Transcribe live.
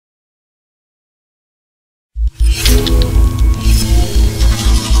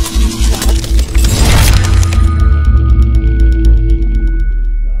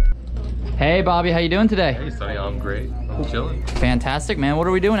Hey Bobby, how you doing today? Hey Sonny, I'm great. I'm chilling. Fantastic, man. What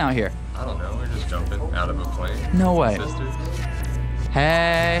are we doing out here? I don't know, we're just jumping out of a plane. No way. Sisters.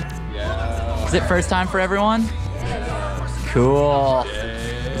 Hey. Yeah. Is it first time for everyone? Cool.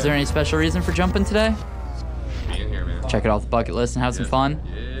 Yeah. Is there any special reason for jumping today? Being here, man. Check it off the bucket list and have some fun?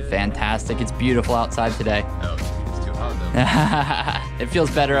 Yeah. Fantastic. It's beautiful outside today. Oh, it's too hot though. It feels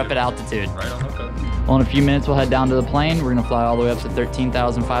better up at altitude. Right on, okay. Well, in a few minutes, we'll head down to the plane. We're gonna fly all the way up to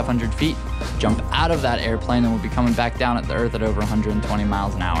 13,500 feet, jump out of that airplane, and we'll be coming back down at the Earth at over 120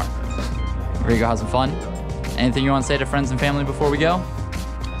 miles an hour. We're gonna go have some fun. Anything you want to say to friends and family before we go?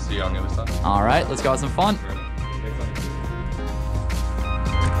 I'll see you on the other side. All right, let's go have some fun.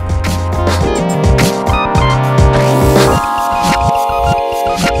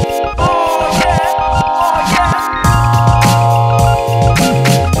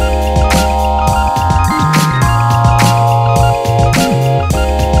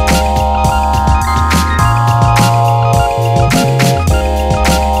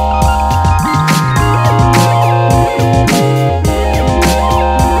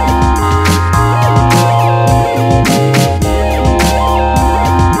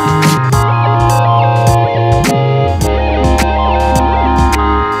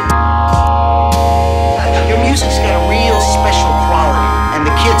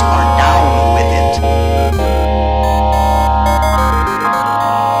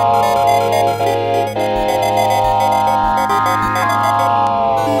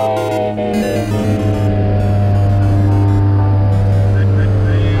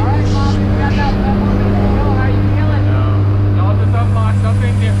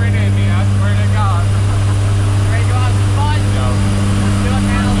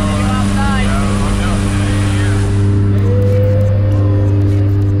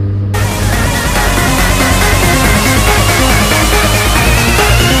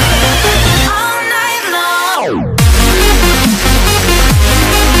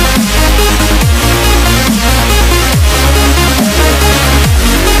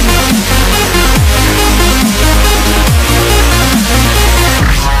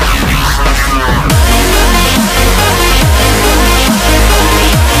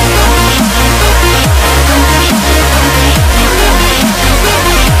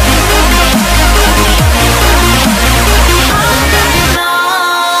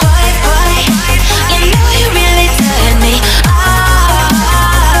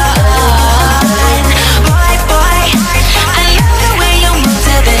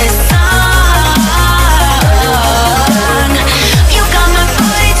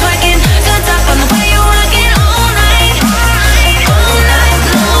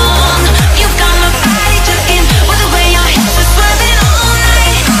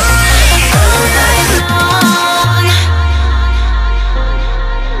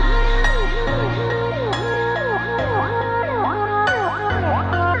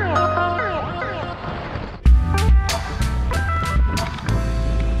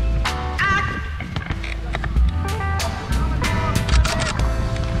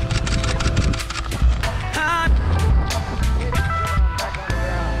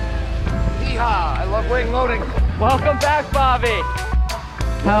 Welcome back, Bobby.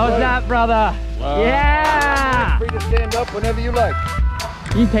 How was that, brother? Yeah! Free to stand up whenever you like.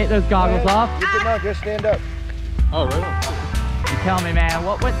 You take those goggles off. You can now just stand up. Oh, right on. You tell me, man,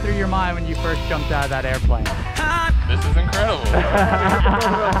 what went through your mind when you first jumped out of that airplane? This is incredible.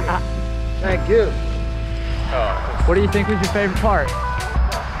 Thank you. Oh, What do you think was your favorite part?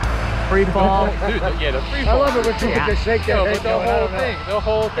 Free fall? dude, yeah, the free I fall. love it when people just shake their No, head but the going, I whole don't know. thing, the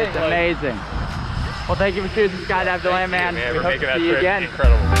whole thing. It's amazing. Well, thank you for choosing Skydive DeLand, man. Man, We we're hope making to that see you trip again.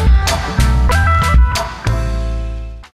 incredible.